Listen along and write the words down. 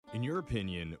In your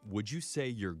opinion, would you say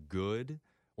you're good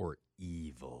or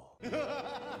evil?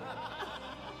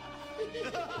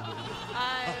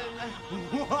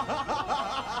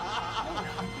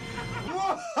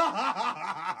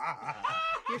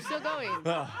 You're still going.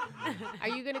 Are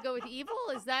you going to go with evil?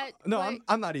 Is that No, what-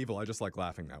 I'm not evil. I just like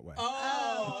laughing that way.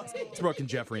 Oh! It's Brooke and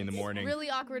Jeffrey in the morning. really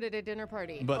awkward at a dinner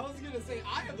party. I But was going to say,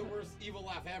 I have the worst evil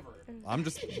laugh ever.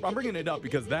 I'm bringing it up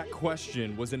because that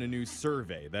question was in a new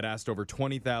survey that asked over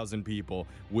 20,000 people,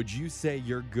 would you say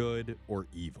you're good or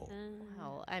evil?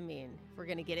 Well, I mean, if we're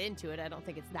going to get into it, I don't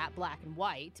think it's that black and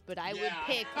white, but I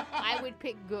Yeah. would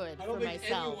pick good I for don't think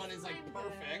myself. anyone is like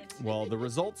perfect. Well, the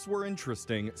results were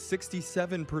interesting.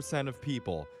 67% of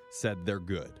people said they're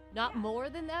good. Not more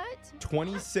than that?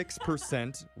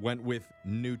 26% went with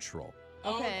neutral,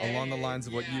 Okay. along the lines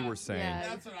of what you were saying. Yeah.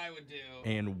 That's what I would do.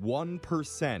 And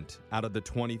 1% out of the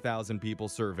 20,000 people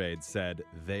surveyed said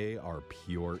they are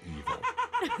pure evil.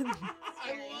 I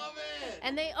love it.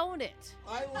 And they own it.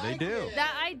 I like They do. it.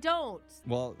 That I don't.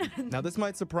 Well, now this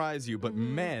might surprise you, but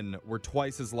men were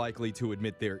twice as likely to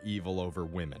admit they're evil over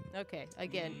women. Okay,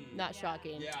 again, not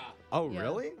shocking. Yeah. Oh, Yeah.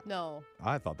 really? No.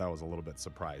 I thought that was a little bit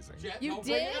surprising. Jet, You don't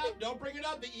bring it did? up. Don't bring it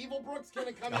up. The evil Brooke's going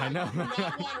to come out. I know. I do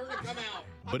not want her to come out.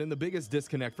 But in the biggest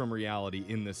disconnect from reality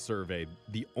in this survey,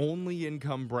 the only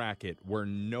income bracket where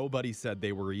nobody said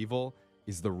they were evil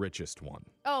is the richest one.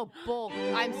 Oh, bull.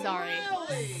 I'm sorry.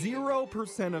 Really?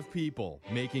 0% of people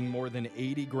making more than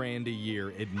 80 grand a year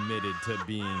admitted to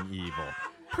being evil.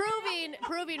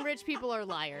 Proving rich people are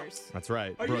liars. That's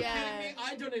right. Are you Brooke, Yeah. kidding me?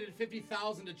 I donated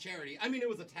 $50,000 to charity. I mean, it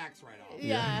was a tax write-off.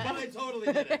 Yeah. But I totally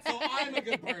did it. So I'm a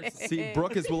good person. see,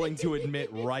 Brooke is willing to admit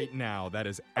right now that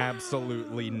is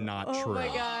absolutely not Oh true. my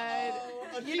God.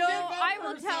 Oh, she You know, did vote I for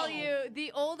will tell herself. you,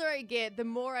 the older I get, the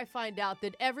more I find out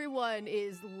that everyone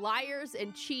is liars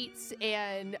and cheats,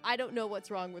 and I don't know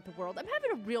what's wrong with the world. I'm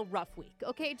having a real rough week,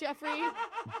 okay, Jeffrey?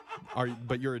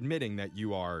 But you're admitting that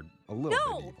you are a little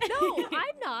No, bit evil. no,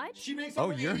 I'm not. She makes Oh,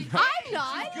 over you're 80K. not. I'm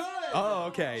not. She's good. Oh,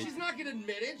 okay. She's not going to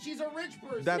admit it. She's a rich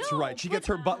person. That's No, right. She gets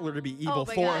her butler to be evil Oh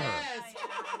my for God. her. Yes.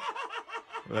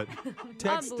 But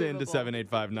text into Unbelievable.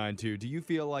 78592. Do you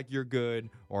feel like you're good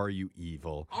or are you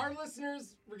evil? Our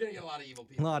listeners, we're going to get a lot of evil A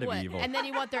people. lot of What? evil. And then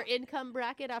you want their income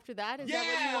bracket after that? Is that what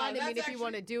you Yeah, want? I mean, that's if you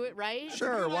want to actually- do it right?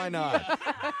 Sure, good why idea. not?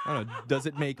 I don't know. Does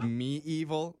it make me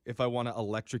evil if I want to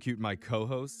electrocute my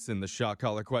co-hosts in the shot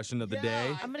collar question of the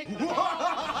day? I'm gonna.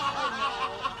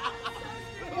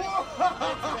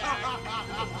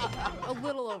 A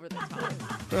little over the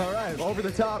top. All right, over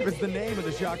the top is the name of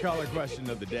the shot collar question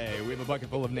of the day. We have a bucket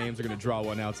full of names. We're going to draw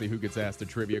one out, see who gets asked a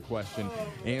trivia question.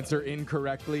 Answer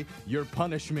incorrectly. Your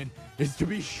punishment is to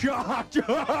be shot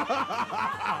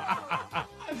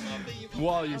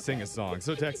while you sing a song.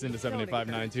 So text into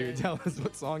 78592. Tell us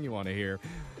what song you want to hear.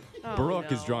 Oh,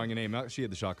 Brooke is no. drawing a name out. She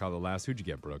had the shot collar last. Who'd you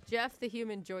get, Brooke? Jeff the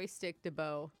Human Joystick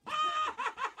DeBow.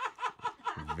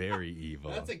 Very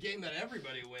evil. That's a game that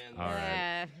everybody wins. All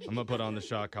right. I'm going to put on the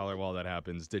shot collar while that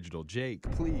happens. Digital Jake,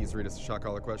 please read us the shot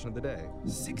collar question of the day.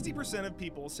 60% of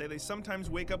people say they sometimes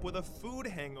wake up with a food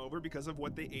hangover because of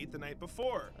what they ate the night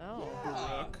before. Oh.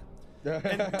 Brooke.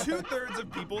 And 2/3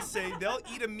 of people say they'll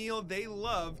eat a meal they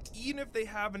love even if they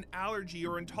have an allergy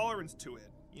or intolerance to it.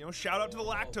 You know, shout out to the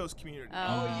lactose community.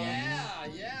 Oh,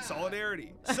 yeah.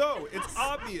 Solidarity. So, it's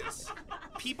obvious.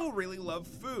 People really love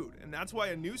food, and that's why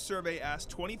a new survey asked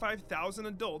 25,000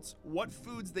 adults what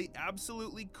foods they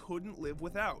absolutely couldn't live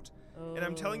without. And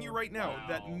I'm telling you right now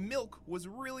that milk was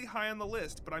really high on the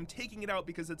list, but I'm taking it out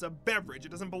because it's a beverage.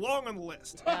 It doesn't belong on the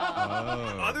list. Oh.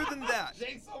 Other than that,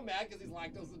 Jake's so mad because he's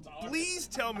lactose intolerant. please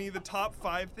tell me the top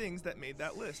 5 things that made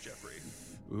that list, Jeffrey.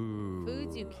 Ooh.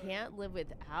 Foods you can't live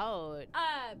without.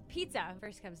 Pizza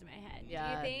first comes to my head.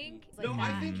 Yeah. Do you think? No,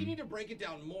 I think you need to break it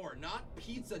down more. Not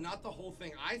pizza, not the whole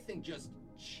thing. I think just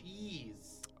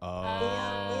cheese. Oh.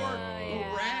 Or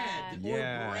yeah. bread.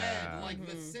 Yeah. Or bread. Like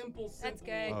the simple. That's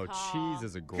good. Oh, call. cheese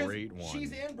is a 'Cause great one.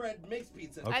 Cheese and bread makes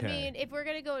pizza. Okay. I mean, if we're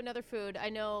gonna go another food, I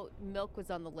know milk was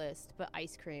on the list, but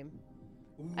ice cream.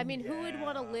 I mean, who would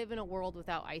want to live in a world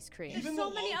without ice cream? Even So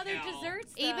the many other low-cal.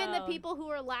 desserts. Even the though. people who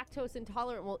are lactose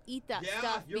intolerant will eat that Yeah,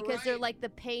 stuff you're because they're right. like, the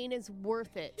pain is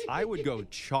worth it. I would go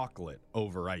chocolate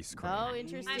over ice cream. Oh,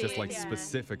 interesting. Just like Yeah.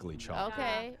 specifically chocolate.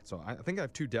 Okay. So I think I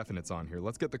have 2 definites on here.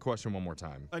 Let's get the question one more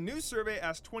time. A new survey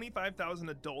asked 25,000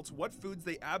 adults what foods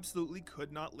they absolutely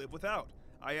could not live without.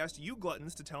 I asked you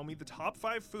gluttons to tell me the top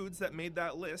 5 foods that made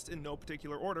that list in no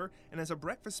particular order, and as a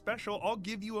breakfast special, I'll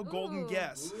give you a golden Ooh.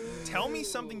 guess. Tell me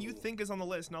something you think is on the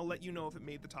list, and I'll let you know if it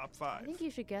made the top I 5. think you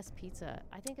should guess pizza.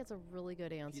 I think that's a really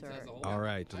good answer. Pizza as a whole. All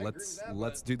right, I agree with let's that,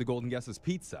 let's but- do the golden guesses.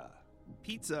 Pizza.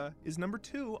 Pizza is number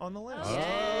 2 on the list.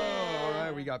 Oh, all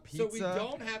right. We got pizza. So we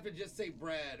don't have to just say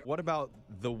bread. What about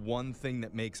the one thing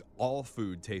that makes all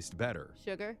food taste better?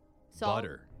 Sugar? Salt?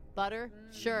 Butter. Butter?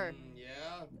 Sure.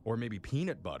 Yeah. Or maybe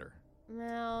peanut butter.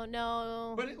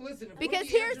 No. But listen, if Because one of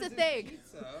here's answers the is thing.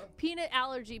 Pizza, Peanut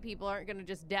allergy people aren't going to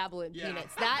just dabble in Yeah.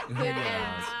 peanuts. That could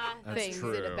Yeah. end That's things in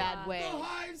true. a bad way. the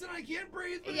hives and I can't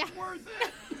breathe, but Yeah. it's worth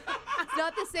it. It's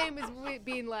not the same as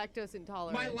being lactose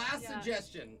intolerant. My last Yeah.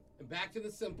 suggestion, back to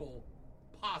the simple,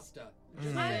 pasta.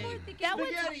 Just I say would think That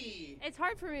one's- spaghetti. It's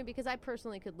hard for me because I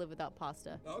personally could live without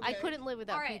pasta. I Okay. couldn't live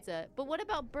without All right. pizza. But what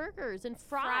about burgers and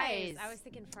fries? I was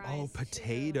thinking fries. Oh, too.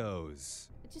 potatoes.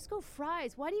 Just go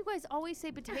fries. Why do you guys always say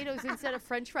potatoes instead of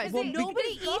French fries? Well,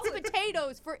 Nobody eats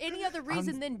potatoes for any other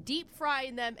reason than deep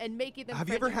frying them and making them Have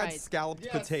you French ever had fries. scalloped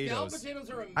Yeah, potatoes? scalloped potatoes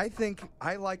are I think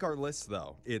I like our list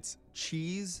though. It's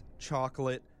cheese,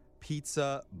 chocolate,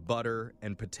 pizza, butter,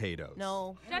 and potatoes.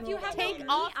 No. Jeff, you have Take no meat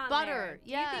off on butter. there.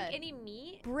 Do you Yeah. think any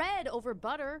meat? Bread over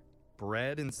butter.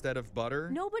 Bread instead of butter?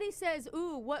 Nobody says,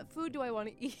 ooh, what food do I want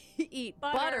to eat?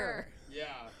 Butter. Yeah.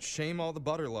 Shame all the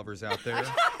butter lovers out there.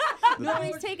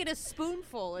 Nobody's taking a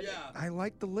spoonful. And Yeah. I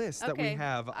like the list that we Okay.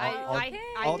 have. I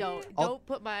I'll- don't. I'll- Don't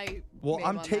put my well, name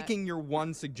I'm on taking your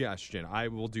one suggestion. I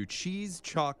will do cheese,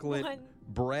 chocolate, One.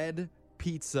 bread,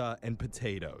 pizza, and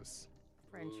potatoes. that.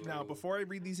 French Now, fries. before I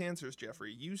read these answers,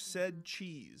 Jeffrey, you said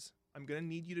cheese. I'm going to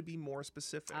need you to be more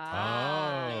specific.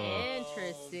 Ah, Oh.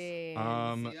 interesting. See,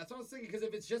 that's what I was thinking, because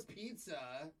if it's just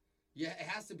pizza, yeah, it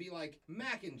has to be like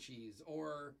mac and cheese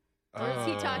or... Or is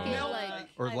he talking Melt, like...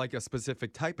 Or like a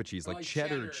specific type of cheese, like Like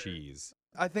cheddar cheddar. cheese.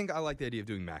 I think I like the idea of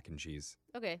doing mac and cheese.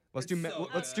 Okay. Let's It's do so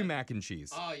let's do good. mac and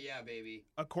cheese. Oh, yeah, baby.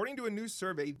 According to a new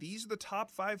survey, these are the top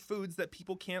 5 foods that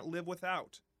people can't live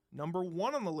without. Number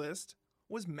 1 on the list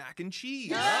was mac and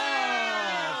cheese. All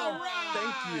right.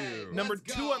 Thank you. Number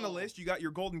Let's 2 go. on the list, you got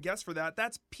your golden guess for that.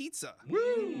 That's pizza.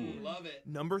 Woo! Love it.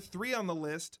 Number 3 on the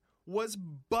list was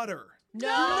butter. No!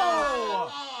 Oh,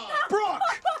 Brooke!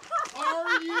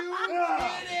 are you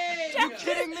kidding? You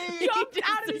kidding me? Jumped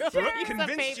out of his Brooke chair.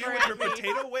 convinced you with your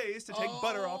potato ways to take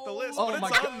butter off the list, Oh but my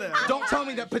it's god. on there. Don't tell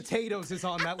me that potatoes is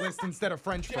on that list instead of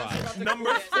french fries.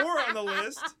 Number 4 on the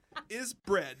list is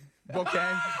bread.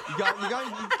 Okay? You got me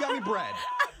bread. Bread.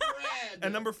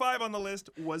 And number 5 on the list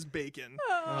was bacon.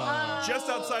 Oh. Just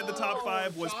outside the top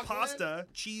 5 was chocolate? pasta,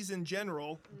 cheese in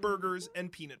general, burgers,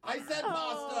 and peanut butter. I said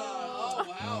pasta. Oh,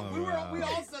 wow. Oh, we wow.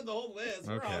 all said the whole list.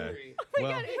 We're Okay. hungry. Oh my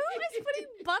god, who is putting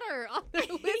butter on their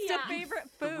list Yeah. of favorite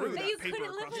Threw foods? That you paper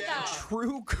couldn't live across the without.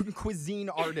 True cuisine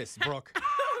artist, Brooke.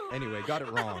 Anyway, got it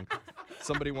wrong.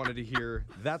 Somebody wanted to hear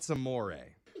That's Amore.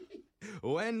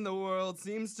 When the world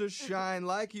seems to shine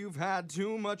like you've had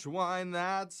too much wine,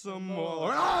 that's amore.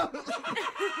 You're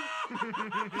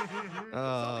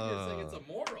saying it's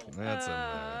immoral. That's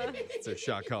it's a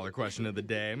shot collar question of the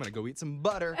day. I'm gonna go eat some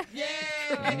butter, Yeah.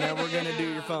 and then we're gonna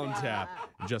do your phone tap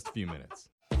in just a few minutes.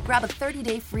 Grab a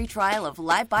 30-day free trial of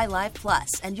Live by Live Plus,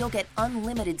 and you'll get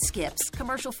unlimited skips,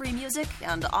 commercial-free music,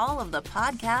 and all of the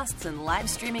podcasts and live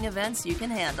streaming events you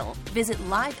can handle. Visit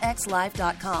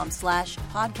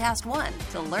livexlive.com/podcast1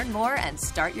 to learn more and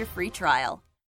start your free trial.